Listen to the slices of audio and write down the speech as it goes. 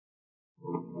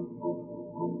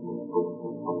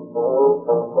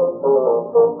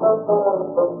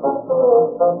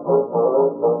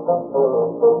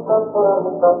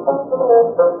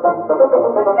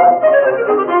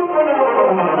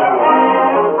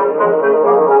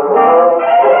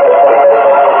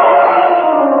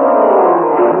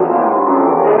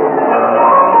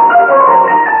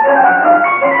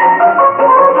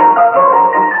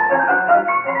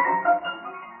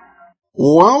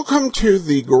Welcome to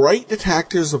the Great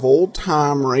Detectives of Old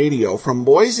Time Radio. From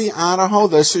Boise, Idaho,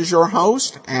 this is your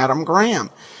host, Adam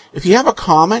Graham. If you have a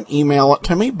comment, email it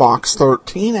to me,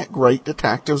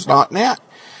 box13@greatdetectives.net.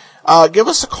 Give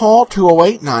us a call,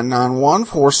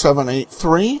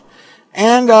 208-991-4783,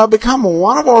 and become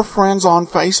one of our friends on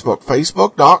Facebook,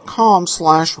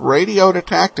 facebook.com/Radio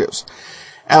Detectives.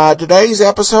 Today's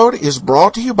episode is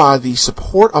brought to you by the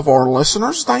support of our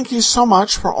listeners. Thank you so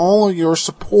much for all of your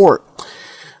support.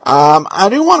 I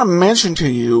do want to mention to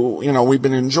you, we've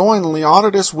been enjoying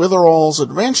Leonidas Witherall's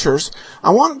adventures. I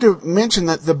wanted to mention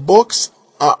that the books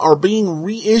are being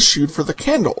reissued for the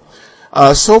Kindle.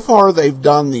 So far, they've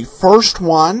done the first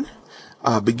one,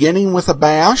 Beginning with a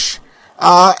Bash,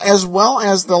 as well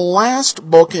as the last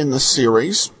book in the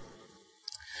series,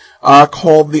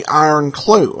 called The Iron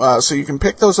Clue. So you can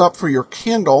pick those up for your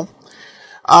Kindle.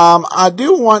 I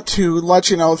do want to let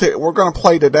you know that we're going to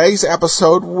play today's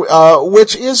episode,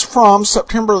 which is from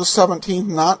September the 17th,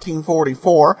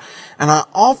 1944. And I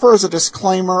offer as a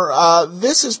disclaimer,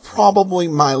 this is probably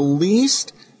my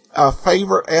least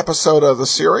favorite episode of the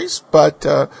series, but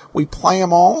we play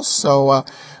them all. So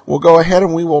we'll go ahead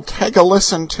and we will take a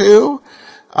listen to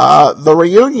The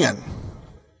Reunion.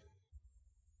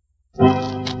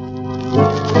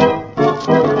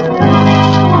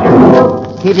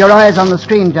 Keep your eyes on the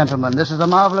screen, gentlemen. This is a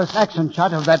marvelous action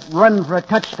shot of that run for a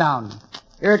touchdown.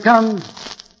 Here it comes.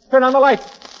 Turn on the light.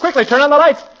 Quickly, turn on the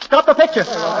lights. Stop the picture.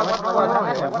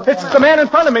 It's the man in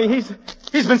front of me. He's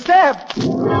been stabbed.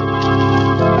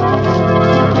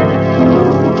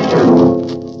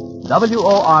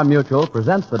 WOR Mutual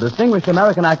presents the distinguished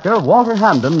American actor Walter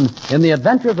Hamden in The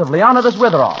Adventures of Leonidas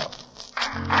Witherall.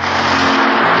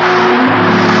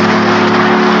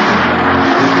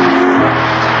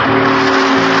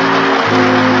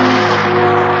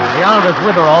 Leonidas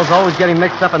Witherall's always getting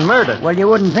mixed up in murder. Well, you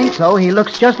wouldn't think so. He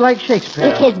looks just like Shakespeare.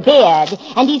 It's his beard,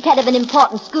 and he's head of an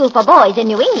important school for boys in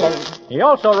New England. He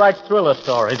also writes thriller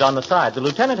stories on the side, the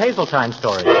Lieutenant Hazeltine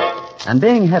stories. And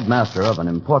being headmaster of an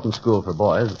important school for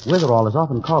boys, Witherall is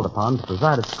often called upon to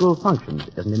preside at school functions,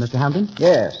 isn't he, Mr. Hamden?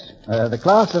 Yes. The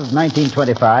class of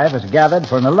 1925 is gathered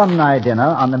for an alumni dinner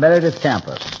on the Meredith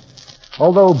campus.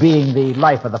 Although being the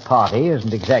life of the party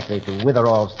isn't exactly to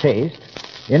Witherall's taste,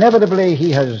 inevitably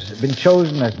he has been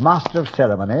chosen as master of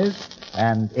ceremonies,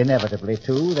 and inevitably,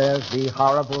 too, there's the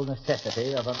horrible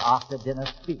necessity of an after-dinner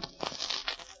speech.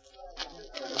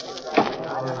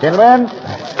 Gentlemen,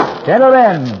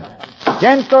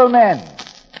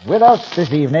 with us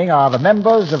this evening are the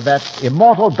members of that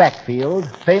immortal backfield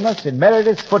famous in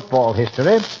Meredith's football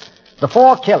history, the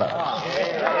Four Killers.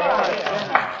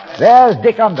 There's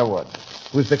Dick Underwood,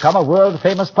 who's become a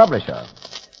world-famous publisher.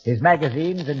 His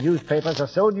magazines and newspapers are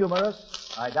so numerous,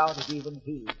 I doubt if even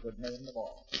he could name them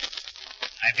all.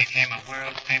 I became a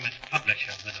world-famous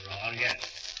publisher, Witherall, yes.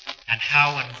 And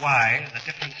how and why is a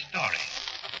different story.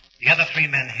 The other three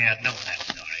men here know that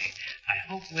story. I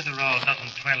hope Witherall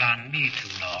doesn't dwell on me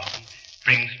too long.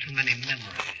 Brings too many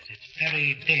memories. It's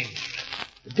very dangerous.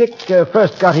 Dick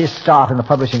first got his start in the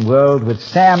publishing world with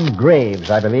Sam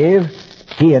Graves, I believe.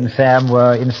 He and Sam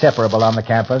were inseparable on the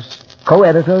campus,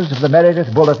 co-editors of the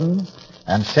Meredith Bulletin,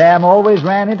 and Sam always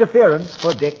ran interference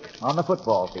for Dick on the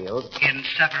football field.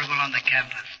 Inseparable on the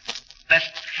campus.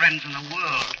 Best friends in the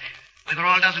world.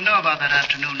 Witherall doesn't know about that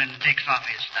afternoon in Dick's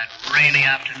office, that rainy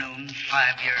afternoon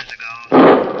 5 years ago.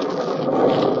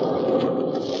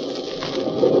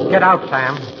 Get out,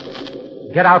 Sam.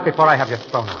 Get out before I have you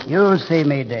thrown out. You'll see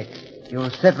me, Dick. You'll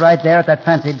sit right there at that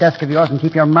fancy desk of yours and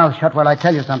keep your mouth shut while I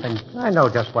tell you something. I know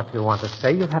just what you want to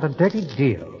say. You've had a dirty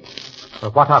deal.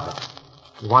 But what of it?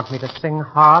 You want me to sing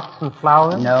hearts and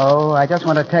flowers? No, I just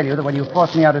want to tell you that when you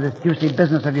forced me out of this juicy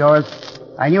business of yours,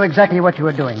 I knew exactly what you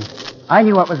were doing. I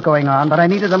knew what was going on, but I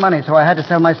needed the money, so I had to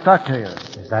sell my stock to you.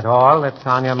 Is that all that's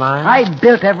on your mind? I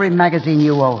built every magazine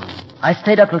you own. I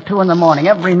stayed up till 2 a.m.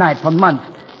 every night for months,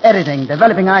 editing,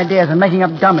 developing ideas, and making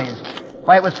up dummies.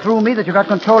 Why, it was through me that you got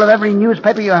control of every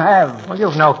newspaper you have. Well,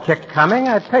 you've no kick coming.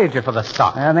 I paid you for the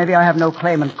stock. Maybe I have no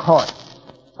claim in court.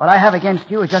 What I have against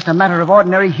you is just a matter of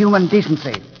ordinary human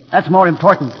decency. That's more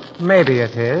important. Maybe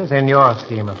it is, in your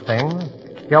scheme of things.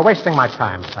 You're wasting my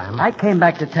time, Sam. I came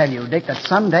back to tell you, Dick, that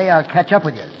someday I'll catch up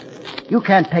with you. You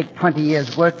can't take 20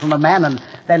 years' work from a man and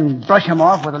then brush him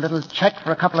off with a little check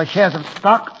for a couple of shares of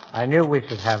stock. I knew we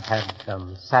should have had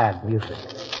some sad music.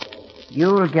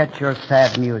 You'll get your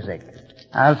sad music.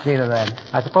 I'll see to that.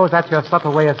 I suppose that's your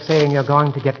subtle way of saying you're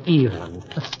going to get even.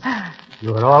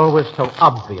 You were always so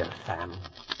obvious, Sam.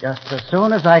 Just as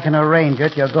soon as I can arrange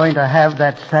it, you're going to have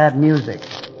that sad music.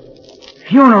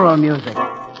 Funeral music.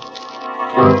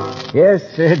 Yes,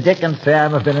 Dick and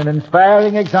Sam have been an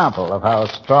inspiring example of how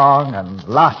strong and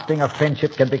lasting a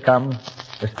friendship can become,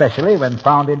 especially when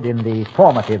founded in the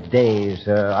formative days,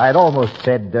 I'd almost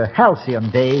said halcyon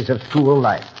days of school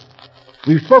life.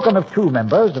 We've spoken of 2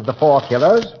 members of the 4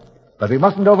 Killers, but we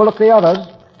mustn't overlook the others.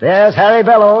 There's Harry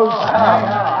Bellows.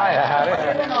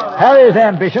 Harry's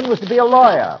ambition was to be a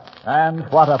lawyer, and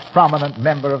what a prominent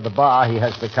member of the bar he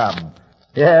has become.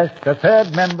 Yes, the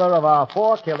 3rd member of our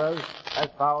 4 Killers has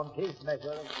found his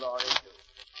measure of glory, too.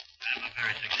 I'm a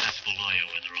very successful lawyer,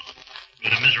 Witherall,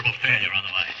 but a miserable failure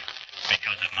otherwise,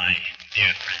 because of my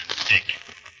dear friend, Dick.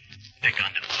 Dick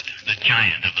Underwood, the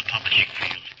giant of the publishing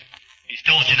field. He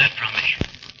stole Jeanette from me.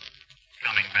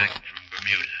 Coming back from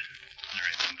Bermuda, I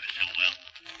remember so well,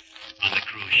 on the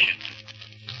cruise ship,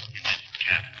 in this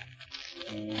cabin.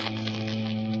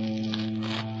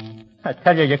 I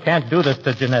tell you can't do this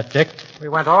to Jeanette, Dick. We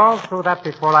went all through that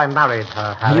before I married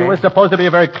her, Harry. You were supposed to be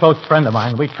a very close friend of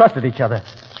mine. We trusted each other.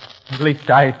 At least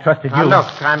I trusted you. Now,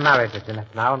 look, I'm married to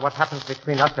Jeanette now, and what happens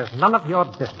between us is none of your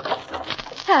business.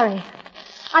 Harry,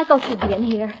 I thought you'd be in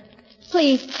here.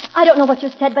 Please, I don't know what you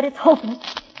said, but it's hopeless.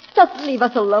 Just leave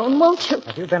us alone, won't you?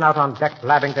 Have you been out on deck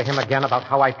blabbing to him again about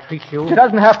how I treat you? She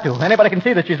doesn't have to. Anybody can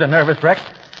see that she's a nervous wreck.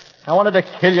 I wanted to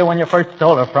kill you when you first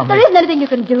stole her from me. There isn't anything you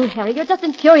can do, Harry. You're just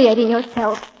infuriating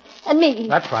yourself. And me.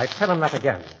 That's right. Tell him that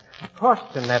again. Of course,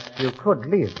 Jeanette, you could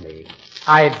leave me.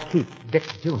 I'd keep Dick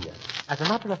Jr. As a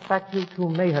matter of fact, you 2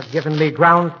 may have given me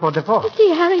grounds for divorce. You see,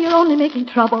 Harry, you're only making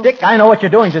trouble. Dick, I know what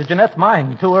you're doing to Jeanette's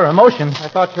mind, to her emotions. I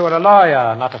thought you were a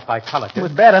lawyer, not a psychologist. It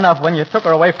was bad enough when you took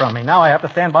her away from me. Now I have to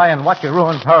stand by and watch you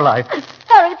ruin her life.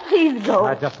 Harry, please go.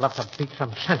 I'd just love to beat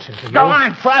some sense into you. Go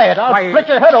on, try it. I'll Why- split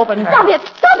your head open. Stop it!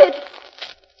 Stop it!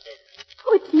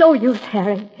 Oh, it's no use,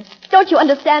 Harry. Don't you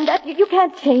understand that? You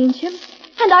can't change him.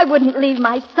 And I wouldn't leave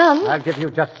my son. I'll give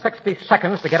you just 60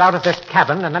 seconds to get out of this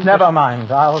cabin and then... Never mind.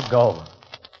 I'll go.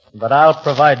 But I'll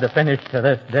provide the finish to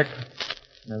this, Dick.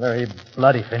 A very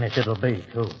bloody finish it'll be,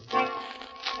 too.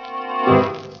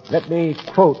 Let me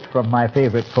quote from my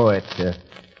favorite poet.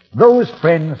 Those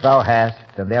friends thou hast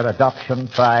and their adoption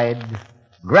tried,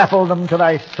 grapple them to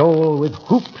thy soul with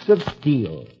hoops of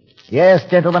steel. Yes,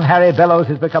 gentlemen, Harry Bellows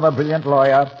has become a brilliant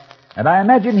lawyer, and I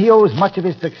imagine he owes much of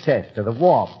his success to the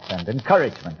warmth and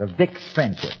encouragement of Dick's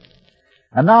friendship.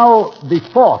 And now, the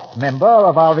 4th member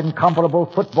of our incomparable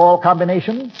football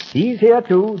combination, he's here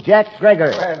too, Jack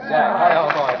Gregory.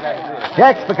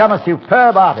 Jack's become a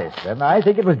superb artist, and I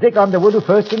think it was Dick Underwood who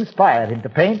first inspired him to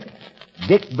paint.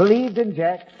 Dick believed in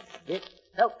Jack. Dick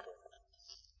helped him.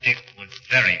 Dick was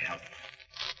very helpful.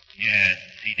 Yes,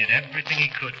 he did everything he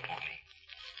could for me.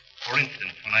 For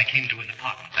instance, when I came to his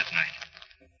apartment that night,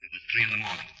 it was 3 a.m.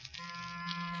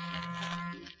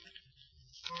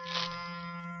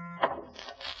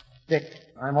 Dick,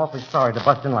 I'm awfully sorry to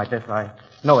bust in like this. I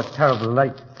know it's terribly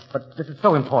late, but this is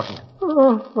so important.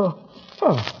 What's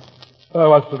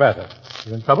the matter?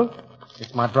 You in trouble?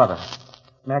 It's my brother.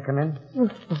 May I come in?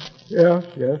 Yes,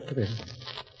 it is.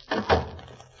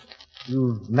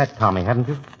 You've met Tommy, haven't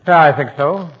you? Yeah, I think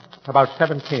so. About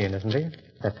 17, isn't he?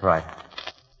 That's right.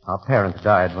 Our parents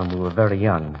died when we were very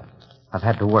young. I've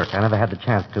had to work. I never had the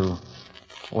chance to,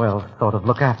 sort of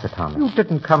look after Tommy. You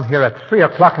didn't come here at 3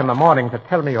 o'clock in the morning to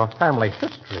tell me your family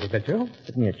history, did you?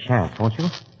 Give me a chance, won't you?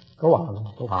 Go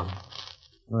on.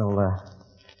 Well,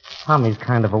 Tommy's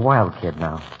kind of a wild kid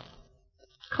now.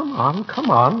 Come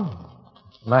on.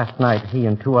 Last night, he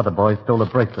and 2 other boys stole a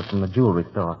bracelet from the jewelry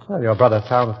store. Well, your brother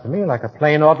sounds to me like a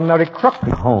plain, ordinary crook.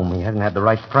 At home, he hasn't had the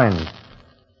right friends.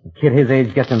 A kid his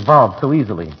age gets involved so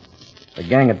easily. The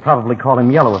gang would probably call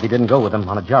him yellow if he didn't go with them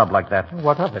on a job like that.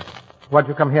 What of it? What'd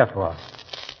you come here for?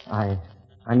 I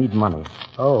need money.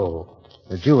 Oh.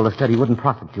 The jeweler said he wouldn't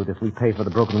prosecute if we pay for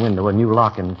the broken window, a new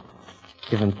lock, and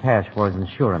give him cash for his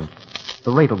insurance.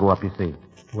 The rate will go up, you see.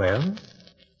 Well?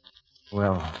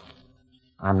 Well,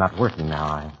 I'm not working now.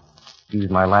 I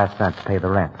used my last cent to pay the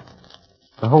rent.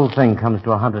 The whole thing comes to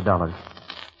 $100.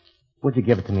 Would you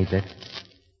give it to me, Dick?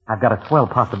 I've got a swell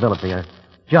possibility, a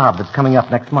job that's coming up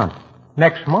next month.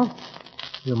 Next month?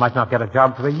 You might not get a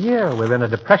job for a year. We're in a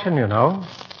depression, you know.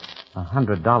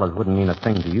 $100 wouldn't mean a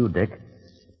thing to you, Dick.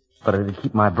 But it'd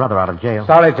keep my brother out of jail.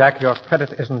 Sorry, Jack, your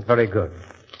credit isn't very good.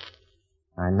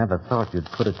 I never thought you'd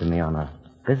put it to me on a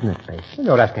business-based.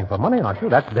 You're asking for money, aren't you?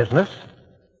 That's business.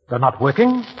 You're not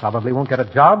working. Probably won't get a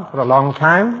job for a long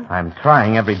time. I'm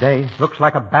trying every day. Looks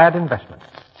like a bad investment.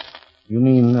 You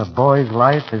mean a boy's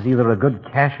life is either a good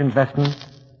cash investment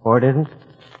or it isn't?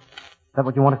 Is that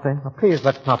what you want to say? Now, please,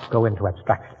 let's not go into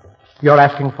abstraction. You're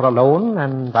asking for a loan,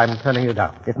 and I'm turning you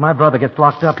down. If my brother gets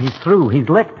locked up, he's through. He's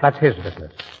licked. That's his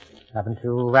business. Haven't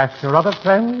you asked your other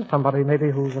friends? Somebody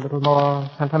maybe who's a little more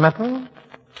sentimental?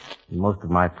 Most of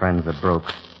my friends are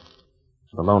broke.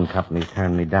 The loan companies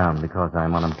turned me down because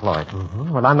I'm unemployed.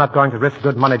 Mm-hmm. Well, I'm not going to risk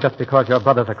good money just because your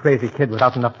brother's a crazy kid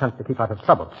without enough sense to keep out of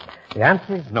trouble. The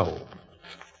answer is no.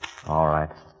 All right.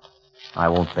 I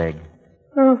won't beg.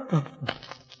 Oh,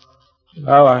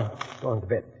 I'm going to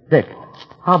bed. Dick,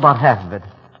 how about half of it?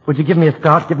 Would you give me a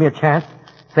start, give me a chance?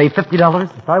 Say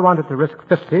 $50? If I wanted to risk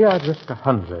 50, I'd risk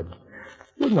 100.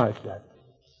 Good night, Jack.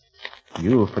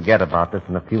 You'll forget about this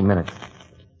in a few minutes.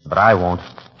 But I won't.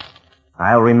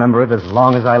 I'll remember it as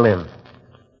long as I live.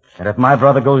 And if my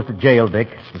brother goes to jail, Dick,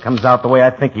 and comes out the way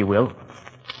I think he will,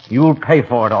 you'll pay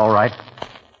for it, all right.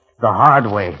 The hard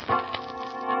way.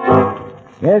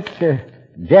 Yes,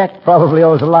 Jack probably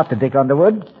owes a lot to Dick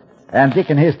Underwood, and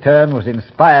Dick in his turn was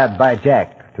inspired by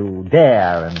Jack to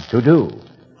dare and to do.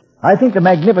 I think the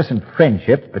magnificent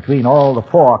friendship between all the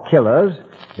four killers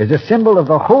is a symbol of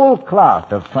the whole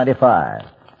class of 25.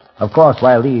 Of course,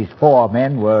 while these four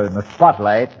men were in the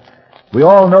spotlight, we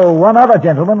all know one other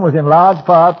gentleman was in large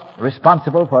part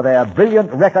responsible for their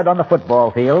brilliant record on the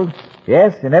football field.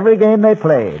 Yes, in every game they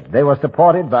played, they were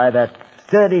supported by that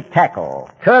sturdy tackle,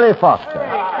 Curly Foster.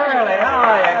 Hey, Curly, how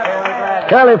are you, Curly?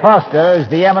 Curly Foster is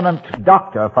the eminent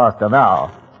Dr. Foster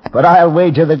now. But I'll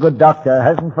wager the good doctor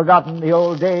hasn't forgotten the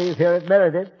old days here at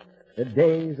Meredith, the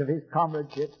days of his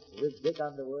comradeship with Dick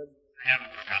Underwood. I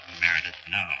haven't forgotten Meredith,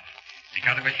 no.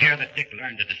 Because it was here that Dick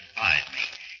learned to despise me.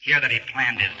 Here that he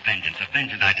planned his vengeance, a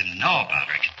vengeance I didn't know about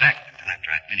or expect until after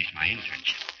I finished my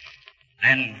internship.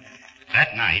 Then,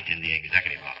 that night in the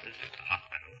executive office of the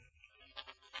hospital...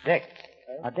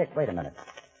 Dick, wait a minute.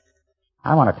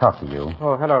 I want to talk to you.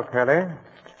 Oh, hello, Curly.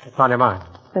 What's on your mind?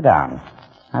 Sit down.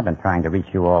 I've been trying to reach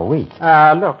you all week.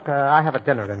 Look, I have a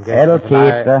dinner engagement. It'll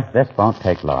keep. This won't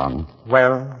take long.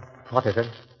 Well, what is it?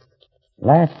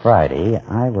 Last Friday,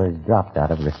 I was dropped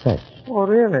out of research. Oh,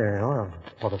 really? Well,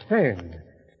 for the same.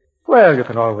 Well, you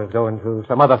can always go into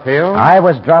some other field. I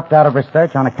was dropped out of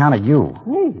research on account of you.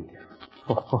 Me?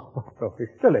 Oh, don't be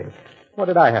silly. What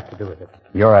did I have to do with it?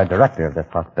 You're a director of this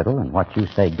hospital, and what you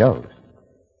say goes.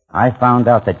 I found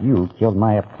out that you killed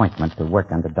my appointment to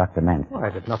work under Dr. Manson. Well, I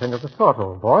did nothing of the sort,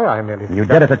 old boy. I merely... You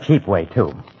did it a cheap way,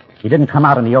 too. You didn't come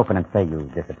out in the open and say you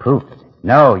disapproved.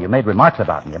 No, you made remarks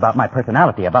about me, about my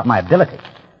personality, about my ability.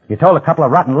 You told a couple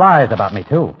of rotten lies about me,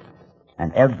 too.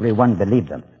 And everyone believed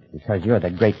them, because you're the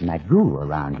great Magoo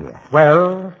around here.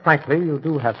 Well, frankly, you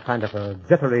do have kind of a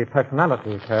jittery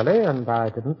personality, Curly, and I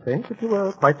didn't think that you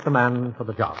were quite the man for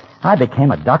the job. I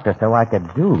became a doctor so I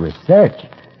could do research.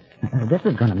 This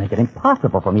is going to make it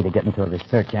impossible for me to get into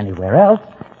research anywhere else.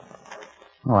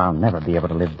 Oh, I'll never be able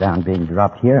to live down being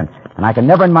dropped here, and I can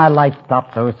never in my life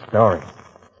stop those stories.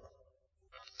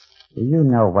 Do you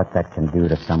know what that can do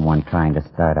to someone trying to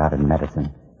start out in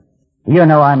medicine? Do you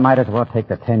know I might as well take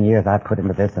the 10 years I put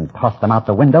into this and toss them out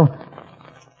the window?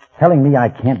 Telling me I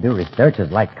can't do research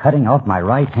is like cutting off my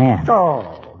right hand.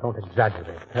 Oh, don't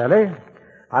exaggerate, Curly.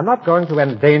 I'm not going to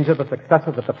endanger the success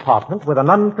of the department with an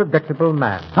unpredictable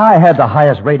man. I had the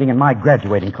highest rating in my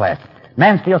graduating class.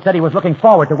 Mansfield said he was looking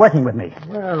forward to working with me.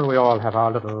 Well, we all have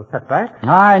our little setbacks.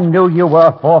 I knew you were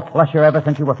a four-flusher ever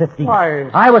since you were 15. Why?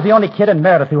 I was the only kid in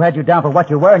Meredith who had you down for what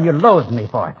you were, and you loathed me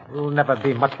for it. You'll never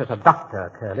be much as a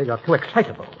doctor, Curly. You're too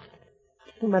excitable.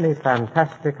 Too many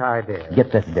fantastic ideas.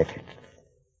 Get this, Dick.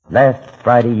 Last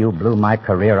Friday, you blew my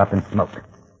career up in smoke.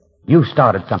 You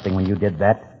started something when you did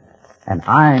that, and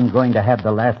I'm going to have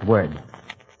the last word.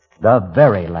 The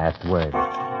very last word.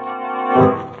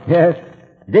 Yes,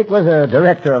 Dick was a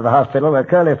director of the hospital where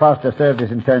Curly Foster served his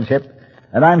internship,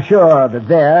 and I'm sure that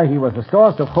there he was a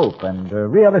source of hope and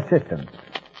real assistance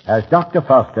as Dr.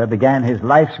 Foster began his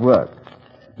life's work.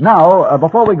 Now,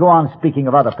 before we go on speaking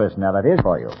of other personalities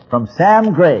for you, from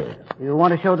Sam Graves. You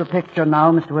want to show the picture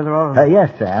now, Mr. Witherall?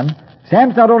 Yes, Sam.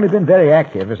 Sam's not only been very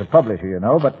active as a publisher, you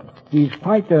know, but he's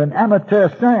quite an amateur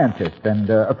scientist and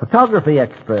a photography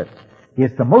expert. He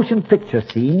has the motion picture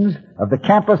scenes of the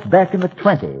campus back in the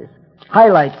 20s.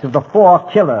 Highlights of the four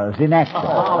killers in action.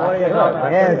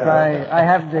 Yes, I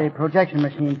have the projection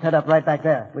machine set up right back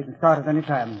there. We can start at any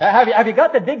time. Have you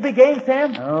got the Digby game,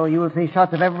 Sam? Oh, you will see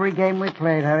shots of every game we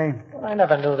played, Harry. Well, I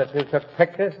never knew that you took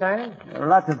pictures, Sam. There are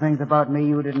lots of things about me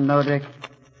you didn't know, Dick.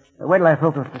 Wait till I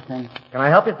focus this thing. Can I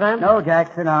help you, Sam? No,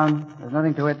 Jack, sit down. There's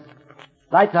nothing to it.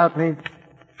 Lights out, please.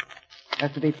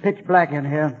 Has to be pitch black in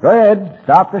here. Go ahead.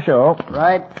 Stop the show.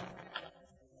 Right.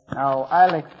 Now,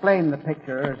 I'll explain the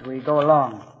picture as we go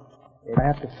along. I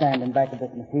have to stand in back of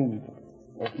this machine.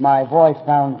 If my voice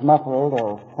sounds muffled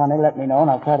or funny, let me know,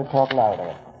 and I'll try to talk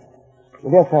louder.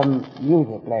 You'll hear some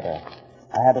music later.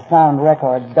 I had a sound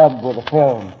record dubbed with a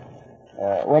film.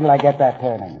 Wait till I get that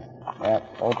turning.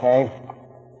 Okay.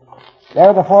 There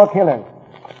are the 4 killers.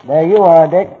 There you are,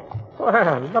 Dick.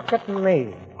 Well, look at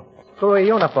me. Screwy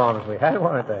uniforms we had,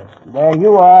 weren't they? There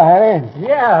you are, Harry.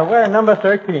 Yeah, we're number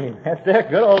 13. That's their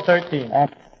good old 13.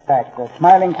 And back, the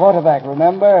smiling quarterback,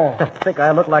 remember? I think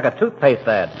I look like a toothpaste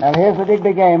ad. Now, here's the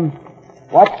Digby game.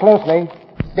 Watch closely.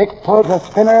 Dick pulls a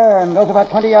spinner and goes about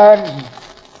 20 yards.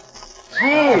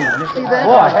 Hey, you see that?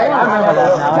 I remember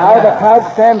that now. Now the crowd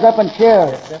stands up and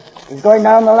cheers. He's going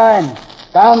down the line.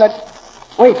 Down the...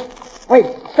 Wait.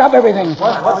 Stop everything.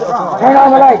 What's wrong? Turn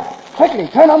on the lights. Quickly,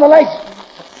 turn on the lights.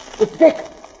 It's Dick.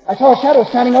 I saw a shadow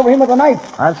standing over him with a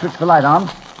knife. I'll switch the light on.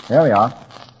 There we are.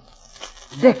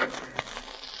 Dick.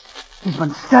 He's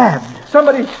been stabbed.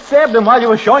 Somebody stabbed him while you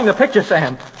were showing the picture,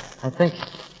 Sam. I think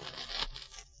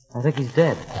he's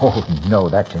dead. Oh, no,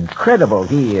 that's incredible.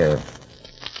 I'm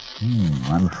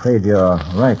afraid you're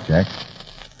right, Jack.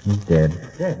 He's dead.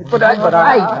 But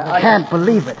I can't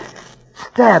believe it.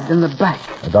 Stabbed in the back.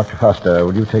 Dr. Foster,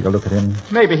 will you take a look at him?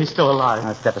 Maybe he's still alive.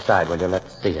 Now, step aside, will you?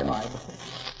 Let's see him.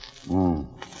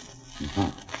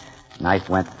 Knife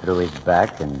went through his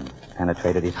back and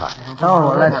penetrated his heart.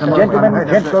 Oh, that's some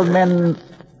Gentlemen,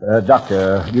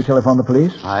 Doctor, you telephone the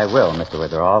police? I will, Mr.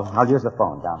 Witherall. I'll use the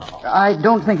phone down the hall. I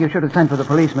don't think you should have sent for the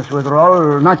police, Mr.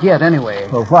 Witherall. Not yet, anyway.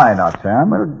 Well, why not,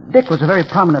 Sam? Well, Dick was a very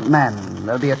prominent man.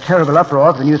 There'll be a terrible uproar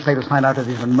if the newspapers find out that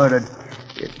he's been murdered.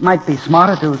 It might be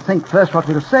smarter to think first what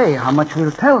we'll say, how much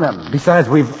we'll tell them. Besides,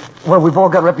 we've all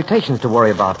got reputations to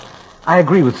worry about. I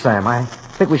agree with Sam. I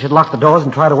think we should lock the doors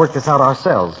and try to work this out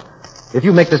ourselves. If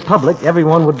you make this public,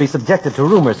 everyone would be subjected to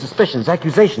rumors, suspicions,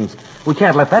 accusations. We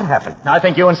can't let that happen. I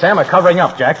think you and Sam are covering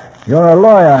up, Jack. You're a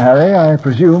lawyer, Harry. I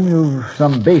presume you've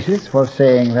some basis for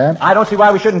saying that. I don't see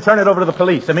why we shouldn't turn it over to the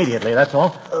police immediately, that's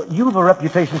all. You have a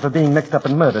reputation for being mixed up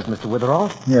in murders, Mr. Witherall.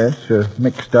 Yes,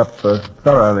 mixed up,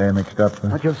 thoroughly mixed up.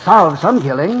 But you've solved some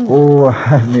killing. Oh,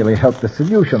 I've merely helped the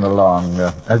solution along.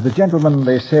 As the gentleman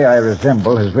they say I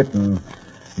resemble has written,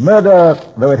 murder,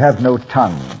 though it have no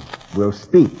tongue, will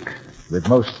speak with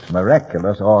most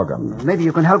miraculous organ. Maybe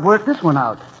you can help work this one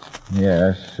out.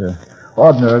 Yes.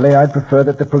 Ordinarily, I'd prefer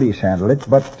that the police handle it,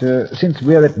 but since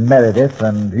we're at Meredith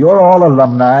and you're all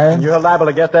alumni... You're liable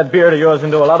to get that beard of yours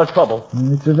into a lot of trouble.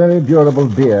 It's a very durable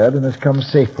beard and has come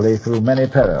safely through many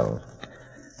perils.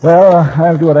 Well,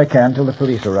 I'll do what I can till the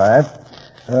police arrive.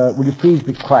 Will you please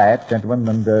be quiet, gentlemen,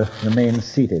 and remain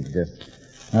seated?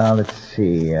 Now, let's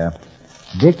see.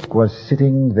 Dick was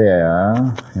sitting there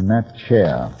in that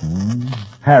chair.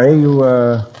 Harry, you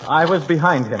were... I was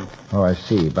behind him. Oh, I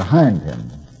see. Behind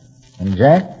him. And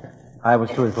Jack? I was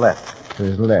to his left. To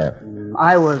his left.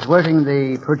 I was working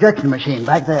the projection machine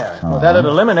back there. Well, that'd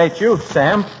eliminate you,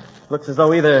 Sam. Looks as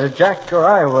though either Jack or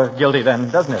I were guilty then,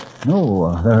 doesn't it?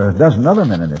 No, there are a dozen other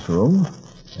men in this room.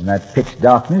 In that pitch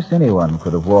darkness, anyone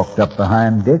could have walked up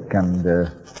behind Dick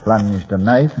and plunged a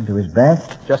knife into his back.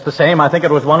 Just the same, I think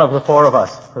it was one of the 4 of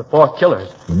us. The 4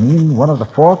 killers. You mean one of the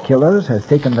 4 killers has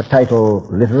taken the title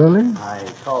literally? I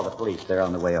called the police. They're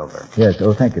on the way over. Yes.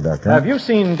 Oh, thank you, Doctor. Have you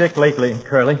seen Dick lately,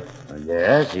 Curly?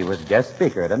 Yes, he was guest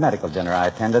speaker at a medical dinner I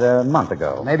attended a month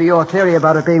ago. Maybe your theory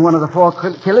about it being one of the 4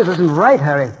 killers isn't right,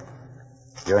 Harry.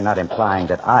 You're not implying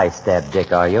that I stabbed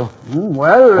Dick, are you?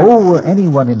 Well... Oh,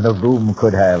 anyone in the room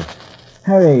could have.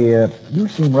 Harry, you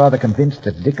seem rather convinced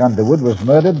that Dick Underwood was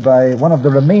murdered by one of the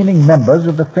remaining members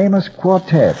of the famous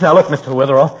quartet. Now, look, Mr.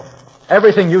 Witherall.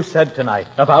 Everything you said tonight,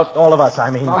 about all of us, I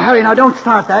mean... Oh, Harry, now don't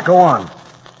start that. Go on.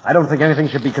 I don't think anything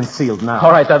should be concealed now.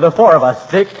 All right, the 4 of us,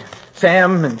 Dick,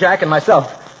 Sam, and Jack, and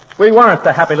myself. We weren't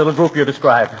the happy little group you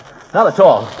described. Not at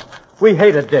all. We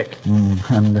hated Dick.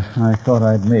 And I thought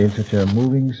I'd made such a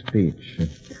moving speech.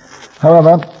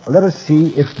 However, let us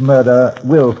see if murder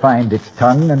will find its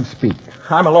tongue and speak.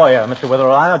 I'm a lawyer, Mr.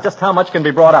 Witherall. I know just how much can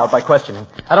be brought out by questioning.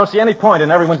 I don't see any point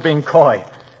in everyone's being coy.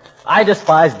 I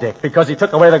despise Dick because he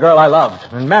took away the girl I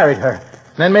loved and married her,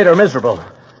 and then made her miserable.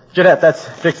 Jeanette,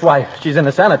 that's Dick's wife. She's in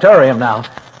the sanatorium now.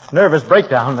 Nervous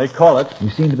breakdown, they call it.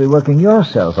 You seem to be working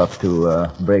yourself up to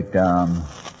breakdown.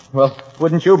 Well,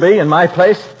 wouldn't you be in my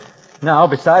place? Now,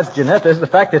 besides Jeanette, there's the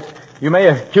fact that you may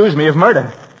accuse me of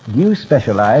murder. Do you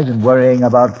specialize in worrying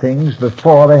about things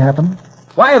before they happen?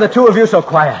 Why are the 2 of you so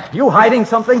quiet? You hiding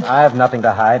something? I have nothing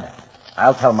to hide.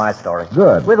 I'll tell my story.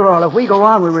 Good. Witherall, if we go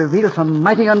on, we'll reveal some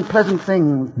mighty unpleasant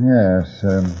things. Yes.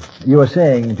 You were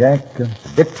saying, Jack...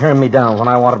 Dick turned me down when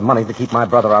I wanted money to keep my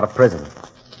brother out of prison.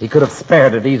 He could have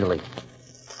spared it easily.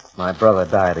 My brother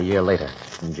died a year later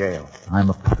in jail. I'm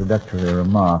a introductory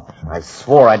remark. I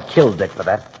swore I'd kill Dick for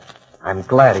that. I'm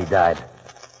glad he died.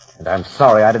 And I'm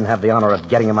sorry I didn't have the honor of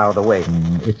getting him out of the way.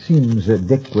 It seems that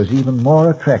Dick was even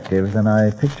more attractive than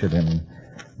I pictured him.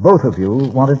 Both of you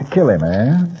wanted to kill him,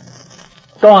 eh?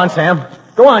 Go on, Sam.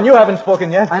 Go on. You haven't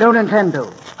spoken yet. I don't intend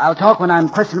to. I'll talk when I'm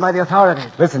questioned by the authorities.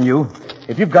 Listen, you.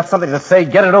 If you've got something to say,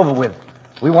 get it over with.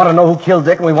 We want to know who killed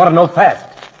Dick, and we want to know fast.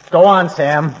 Go on,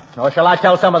 Sam. Or shall I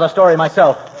tell some of the story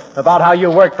myself about how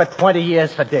you worked for 20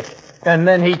 years for Dick, and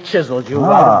then he chiseled you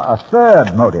a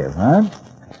third motive, huh?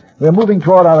 We're moving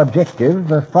toward our objective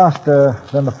faster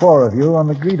than the four of you on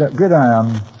the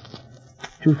gridiron.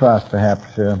 Too fast,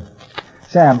 perhaps.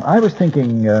 Sam, I was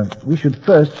thinking we should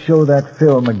first show that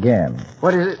film again.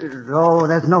 What is it? Oh,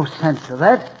 there's no sense to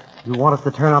that. You want us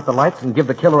to turn out the lights and give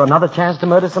the killer another chance to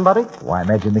murder somebody? Why,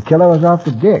 imagine the killer was after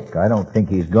Dick. I don't think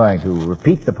he's going to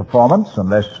repeat the performance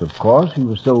unless, of course, he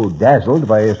was so dazzled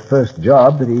by his first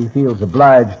job that he feels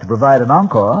obliged to provide an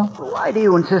encore. Why do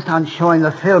you insist on showing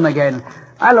the film again?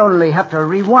 I'll only have to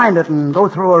rewind it and go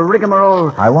through a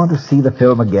rigmarole. I want to see the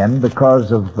film again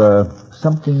because of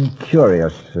something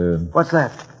curious. What's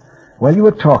that? While you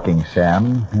were talking,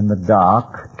 Sam, in the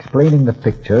dark, explaining the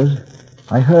pictures,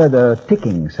 I heard a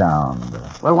ticking sound.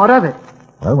 Well, what of it?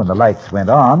 Well, when the lights went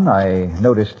on, I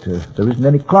noticed there isn't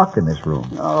any clock in this room.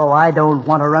 Oh, I don't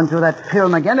want to run through that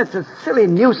film again. It's a silly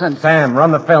nuisance. Sam,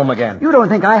 run the film again. You don't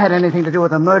think I had anything to do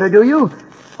with the murder, do you?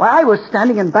 Why, I was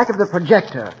standing in back of the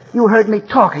projector. You heard me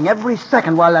talking every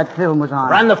second while that film was on.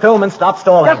 Run the film and stop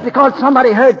stalling. Just because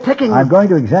somebody heard ticking... I'm going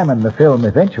to examine the film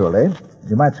eventually.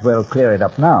 You might as well clear it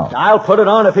up now. I'll put it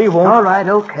on if he won't. All right,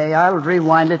 okay, I'll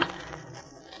rewind it.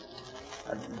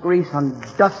 Grease and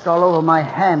dust all over my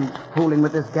hands fooling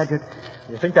with this gadget.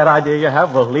 You think that idea you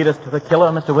have will lead us to the killer,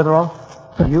 Mr.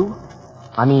 Witherall? You?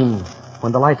 I mean,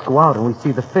 when the lights go out and we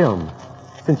see the film,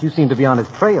 since you seem to be on his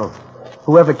trail,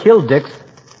 whoever killed Dick's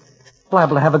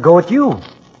liable to have a go at you.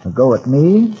 A go at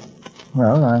me?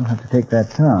 Well, I'll have to take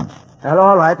that chance. Well,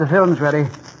 all right, the film's ready.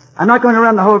 I'm not going to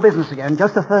run the whole business again,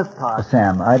 just the first part.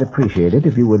 Sam, I'd appreciate it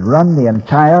if you would run the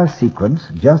entire sequence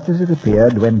just as it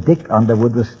appeared when Dick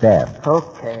Underwood was stabbed.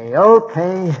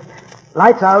 Okay.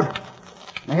 Lights out.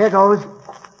 Now, here goes.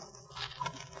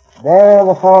 There are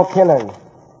the four killers.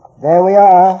 There we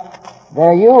are.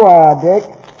 There you are, Dick.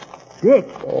 Dick?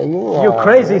 There you are. You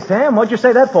crazy, Sam? What'd you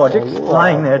say that for? Dick's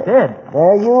lying there dead.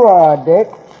 There you are, Dick.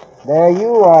 There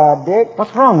you are, Dick.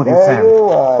 What's wrong with you, There Sam? you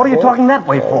are, What are you Dick. talking that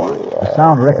way for? The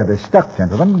sound record is stuck,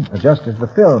 gentlemen, just as the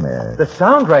film is. The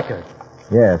sound record.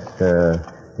 Yes,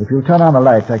 if you'll turn on the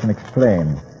lights, I can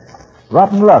explain.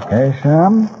 Rotten luck, eh,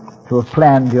 Sam? To have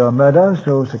planned your murder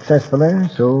so successfully,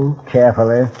 so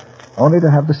carefully, only to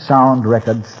have the sound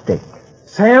record stick.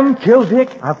 Sam killed Dick?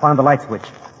 I'll find the light switch.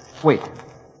 Wait.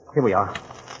 Here we are.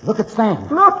 Look at Sam.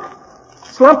 Look!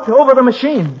 Slumped over the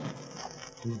machine.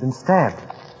 He's been stabbed.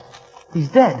 He's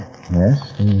dead.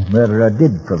 Yes, the murderer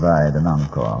did provide an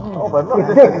encore. Oh, but look.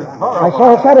 It's Dick. I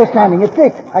saw a shadow standing. It's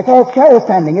Dick. I saw a shadow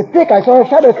standing. It's Dick. I saw a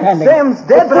shadow standing. Sam's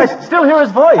dead, but I still hear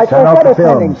his voice. I Turn saw a off shadow the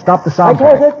film. standing. Stop the I saw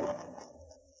soundtrack. it.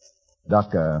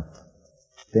 Doctor,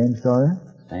 same story?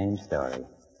 Same story.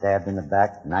 Stabbed in the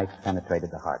back, knife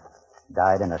penetrated the heart.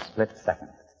 Died in a split second.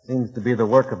 Seems to be the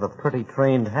work of a pretty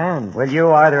trained hand. Will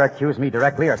you either accuse me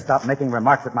directly or stop making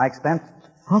remarks at my expense?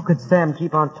 How could Sam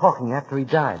keep on talking after he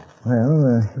died?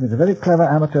 Well, he was a very clever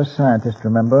amateur scientist,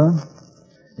 remember?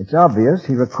 It's obvious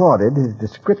he recorded his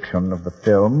description of the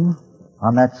film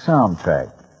on that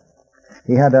soundtrack.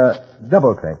 He had a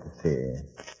double track, you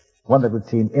see. One that would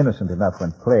seem innocent enough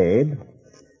when played.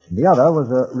 And the other was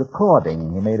a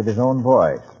recording he made of his own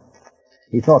voice.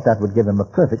 He thought that would give him a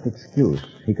perfect excuse.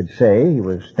 He could say he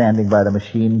was standing by the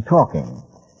machine talking,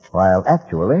 while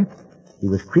actually he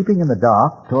was creeping in the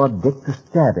dark toward Dick to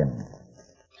stab him.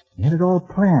 He had it all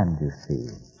planned, you see,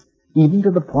 even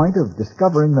to the point of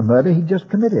discovering the murder he'd just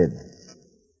committed.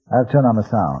 I'll turn on the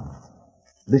sound.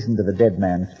 Listen to the dead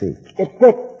man speak. It's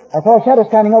Dick. I saw a shadow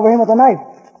standing over him with a knife.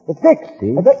 It's Dick.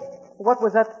 See? What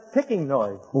was that ticking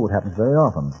noise? Oh, it happens very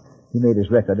often. He made his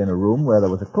record in a room where there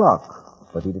was a clock,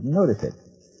 but he didn't notice it.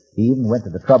 He even went to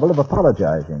the trouble of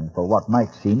apologizing for what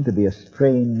might seem to be a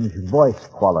strange voice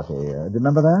quality. Do you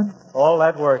remember that? All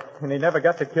that work, and he never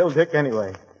got to kill Dick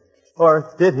anyway.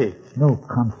 Or did he? No,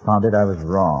 confound it, I was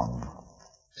wrong.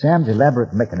 Sam's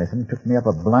elaborate mechanism took me up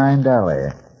a blind alley.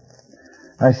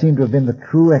 I seem to have been the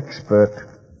true expert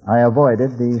I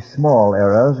avoided the small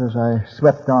errors as I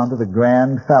swept on to the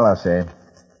grand fallacy.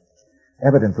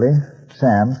 Evidently,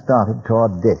 Sam started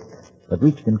toward Dick, but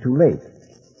reached him too late.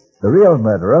 The real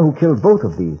murderer, who killed both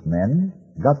of these men,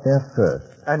 got there first.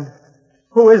 And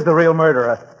who is the real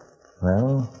murderer?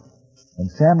 Well, when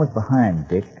Sam was behind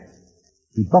Dick,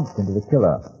 he bumped into the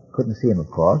killer. Couldn't see him, of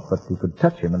course, but he could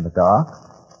touch him in the dark.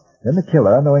 Then the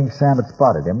killer, knowing Sam had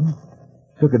spotted him,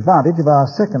 took advantage of our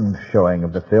second showing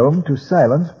of the film to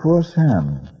silence poor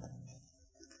Sam.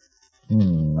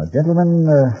 Gentlemen,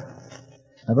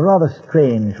 I have a rather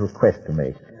strange request to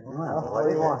make. What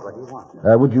do you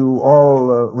want? Would you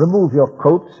all remove your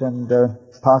coats and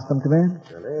pass them to me?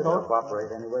 We'll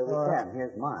cooperate any way we can.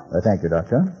 Here's mine. Thank you,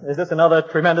 Doctor. Is this another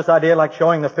tremendous idea like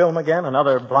showing the film again?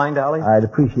 Another blind alley? I'd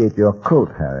appreciate your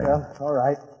coat, Harry. Yeah, all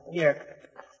right. Here.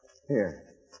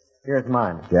 Here's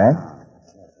mine. Jack?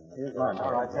 Here's mine.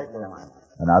 All right, take mine.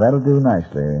 Now, that'll do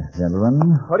nicely,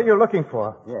 gentlemen. What are you looking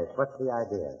for? Yes, what's the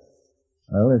idea?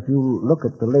 Well, if you look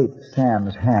at the late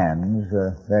Sam's hands,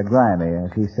 they're grimy,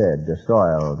 as he said,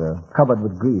 soiled, covered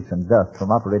with grease and dust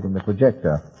from operating the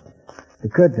projector. It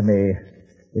occurred to me,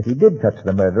 if he did touch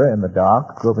the murderer in the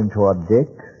dark, groping toward Dick,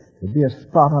 there'd be a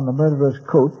spot on the murderer's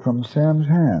coat from Sam's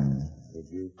hand. Did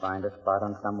you find a spot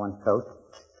on someone's coat?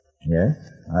 Yes,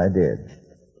 I did.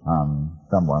 On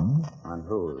someone. On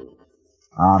whose?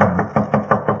 The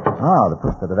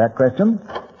answer to that question.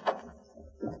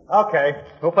 Okay.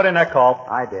 Who put in that call?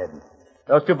 I did.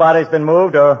 Those two bodies been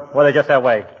moved, or were they just that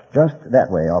way? Just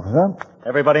that way, officer.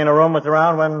 Everybody in the room was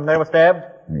around when they were stabbed?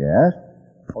 Yes.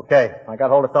 Okay. I got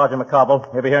hold of Sergeant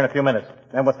McCobble. He'll be here in a few minutes.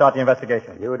 Then we'll start the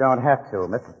investigation. You don't have to.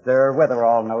 Mr.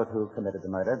 Witherall knows who committed the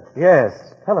murder.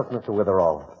 Yes. Tell us, Mr.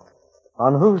 Witherall.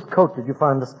 On whose coat did you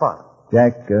find the spot?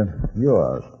 Jack,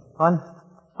 yours. On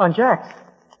Jack's.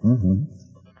 Mm-hmm.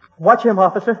 Watch him,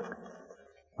 officer.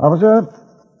 Officer,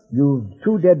 you've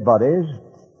two dead bodies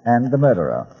and the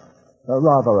murderer.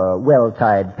 Rather a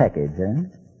well-tied package, eh?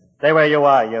 Stay where you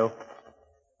are, you.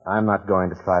 I'm not going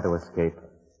to try to escape,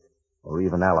 or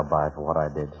even alibi for what I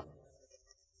did.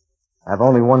 I've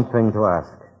only one thing to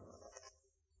ask.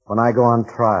 When I go on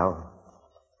trial,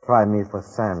 try me for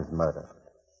Sam's murder,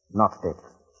 not Dick's.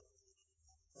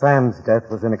 Sam's death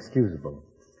was inexcusable.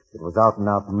 It was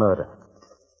out-and-out murder.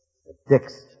 But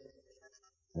Dick's,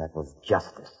 that was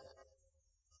justice.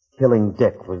 Killing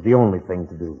Dick was the only thing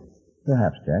to do.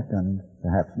 Perhaps, Jack, and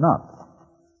perhaps not.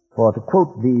 For to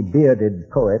quote the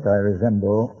bearded poet I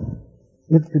resemble,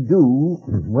 if to do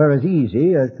were as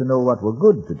easy as to know what were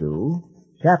good to do,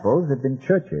 chapels had been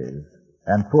churches,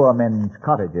 and poor men's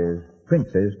cottages,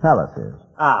 princes' palaces.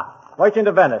 Merchant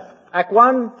of Venice. Act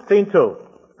 1, Scene 2.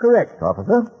 Correct,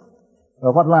 officer.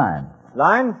 What line?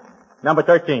 Line? Number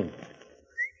 13.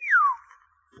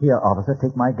 Here, officer,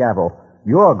 take my gavel.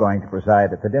 You're going to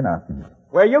preside at the dinner.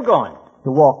 Where are you going?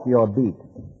 To walk your beat.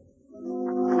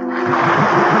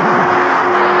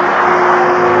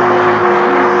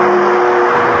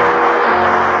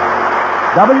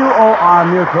 WOR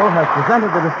Mutual has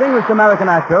presented the distinguished American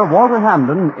actor Walter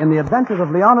Hamden in The Adventures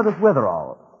of Leonidas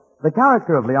Witherall. The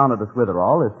character of Leonidas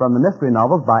Witherall is from the mystery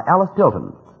novels by Alice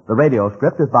Tilton. The radio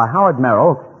script is by Howard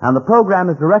Merrill, and the program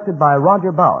is directed by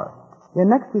Roger Bauer. In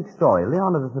next week's story,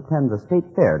 Leonidas attends a state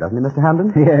fair, doesn't he, Mr.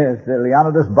 Hamden? Yes,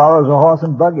 Leonidas borrows a horse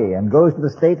and buggy and goes to the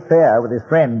state fair with his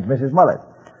friend, Mrs. Mullet,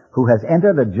 who has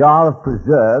entered a jar of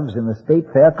preserves in the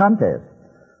state fair contest.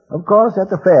 Of course, at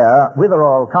the fair,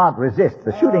 Witherall can't resist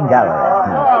the shooting gallery.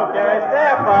 Okay,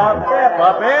 step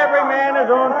up. Every man his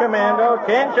own commando.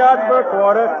 10 shots per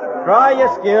quarter. Try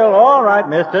your skill. All right,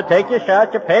 mister. Take your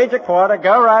shot. You paid your quarter.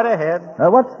 Go right ahead.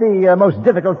 What's the most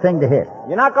difficult thing to hit?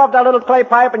 You knock off that little clay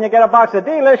pipe and you get a box of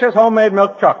delicious homemade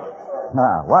milk chocolate.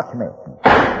 Watch me.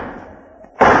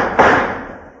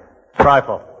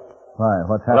 Rifle. Why,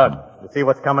 what's happened? Blood. You see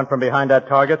what's coming from behind that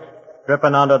target?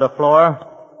 Dripping onto the floor?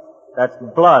 That's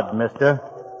blood, mister.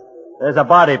 There's a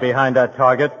body behind that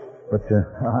target. But,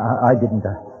 I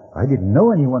didn't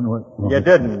know anyone was... You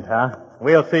didn't, huh?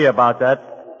 We'll see about that.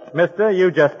 Mister,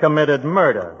 you just committed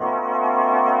murder.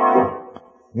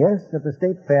 Yes, at the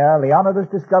state fair, Leonidas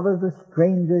discovers the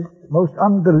strangest, most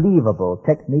unbelievable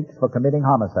techniques for committing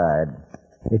homicide.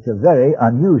 It's a very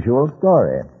unusual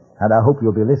story, and I hope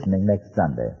you'll be listening next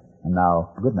Sunday. And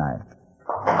now, good night.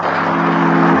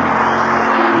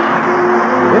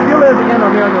 If you live in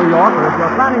or near New York, or if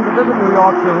you're planning to visit New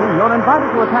York soon, you're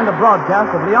invited to attend a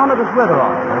broadcast of Leonidas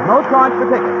Witherall. There's no charge for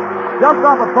tickets. Just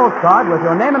drop a postcard with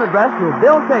your name and address to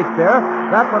Bill Shakespeare.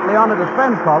 That's what Leonidas'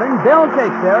 friends call him, Bill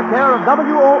Shakespeare, care of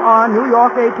WOR New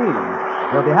York 18.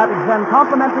 He'll be happy to send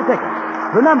complimentary tickets.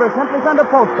 Remember, simply send a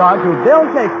postcard to Bill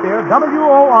Shakespeare,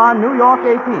 WOR New York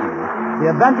 18. The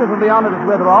Adventures of Leonidas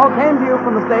Witherall came to you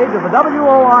from the stage of the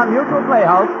WOR Mutual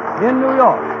Playhouse in New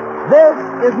York. This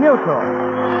is Mutual.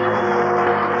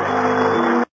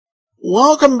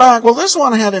 Welcome back. Well, this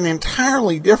one had an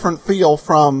entirely different feel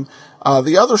from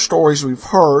the other stories we've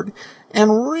heard,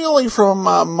 and really from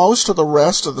most of the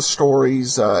rest of the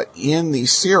stories in the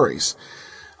series.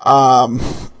 A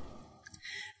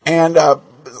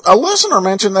listener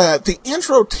mentioned that the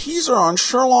intro teaser on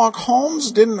Sherlock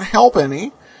Holmes didn't help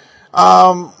any.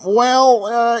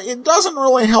 It doesn't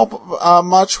really help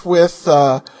much with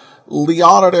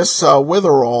Leonidas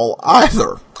Witherall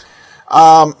either.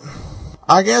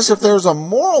 I guess if there's a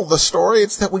moral of the story,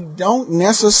 it's that we don't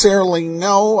necessarily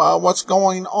know what's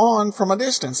going on from a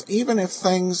distance, even if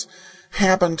things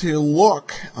happen to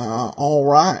look all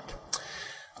right.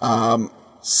 I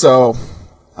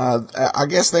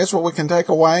guess that's what we can take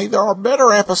away. There are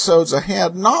better episodes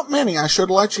ahead. Not many. I should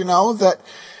let you know that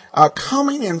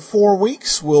coming in 4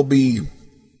 weeks, we'll be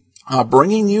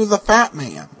bringing you The Fat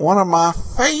Man, one of my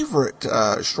favorite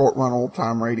short-run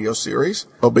old-time radio series.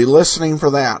 We'll be listening for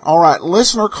that. All right,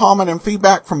 listener comment and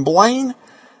feedback from Blaine.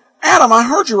 Adam, I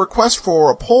heard your request for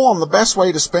a poll on the best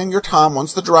way to spend your time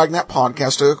once the Dragnet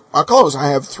podcast closes. I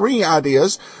have 3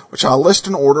 ideas, which I'll list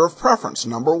in order of preference.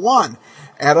 Number 1,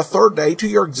 add a third day to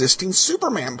your existing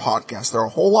Superman podcast. There are a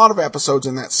whole lot of episodes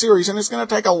in that series, and it's going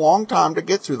to take a long time to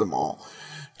get through them all.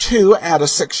 2, add a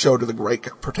 6th show to the Great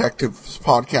Protective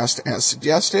podcast as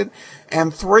suggested.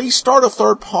 And 3, start a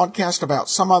third podcast about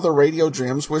some other radio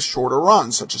gems with shorter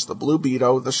runs, such as the Blue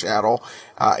Beetle, the Shadow,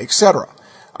 etc.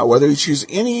 Whether you choose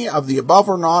any of the above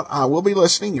or not, I will be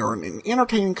listening. You're an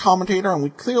entertaining commentator, and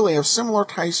we clearly have similar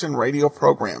tastes in radio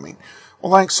programming.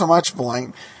 Well, thanks so much,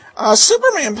 Blaine.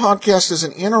 Superman podcast is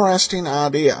an interesting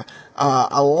idea.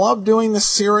 I love doing this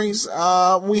series.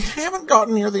 We haven't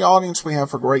gotten near the audience we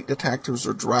have for Great Detectives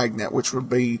or Dragnet, which would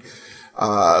be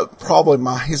probably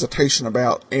my hesitation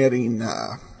about adding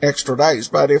extra days.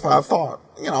 But if I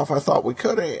thought we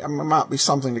could, it might be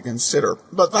something to consider.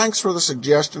 But thanks for the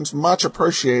suggestions. Much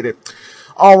appreciated.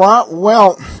 All right.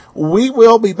 Well, we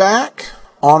will be back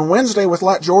on Wednesday with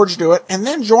Let George Do It, and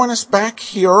then join us back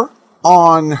here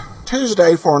on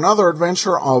Tuesday for another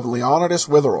adventure of Leonidas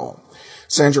Witherall.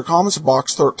 Send your comments to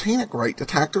box 13 at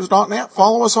greatdetectives.net.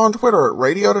 Follow us on Twitter at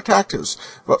Radio Detectives.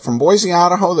 But from Boise,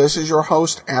 Idaho, this is your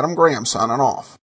host, Adam Graham, signing off.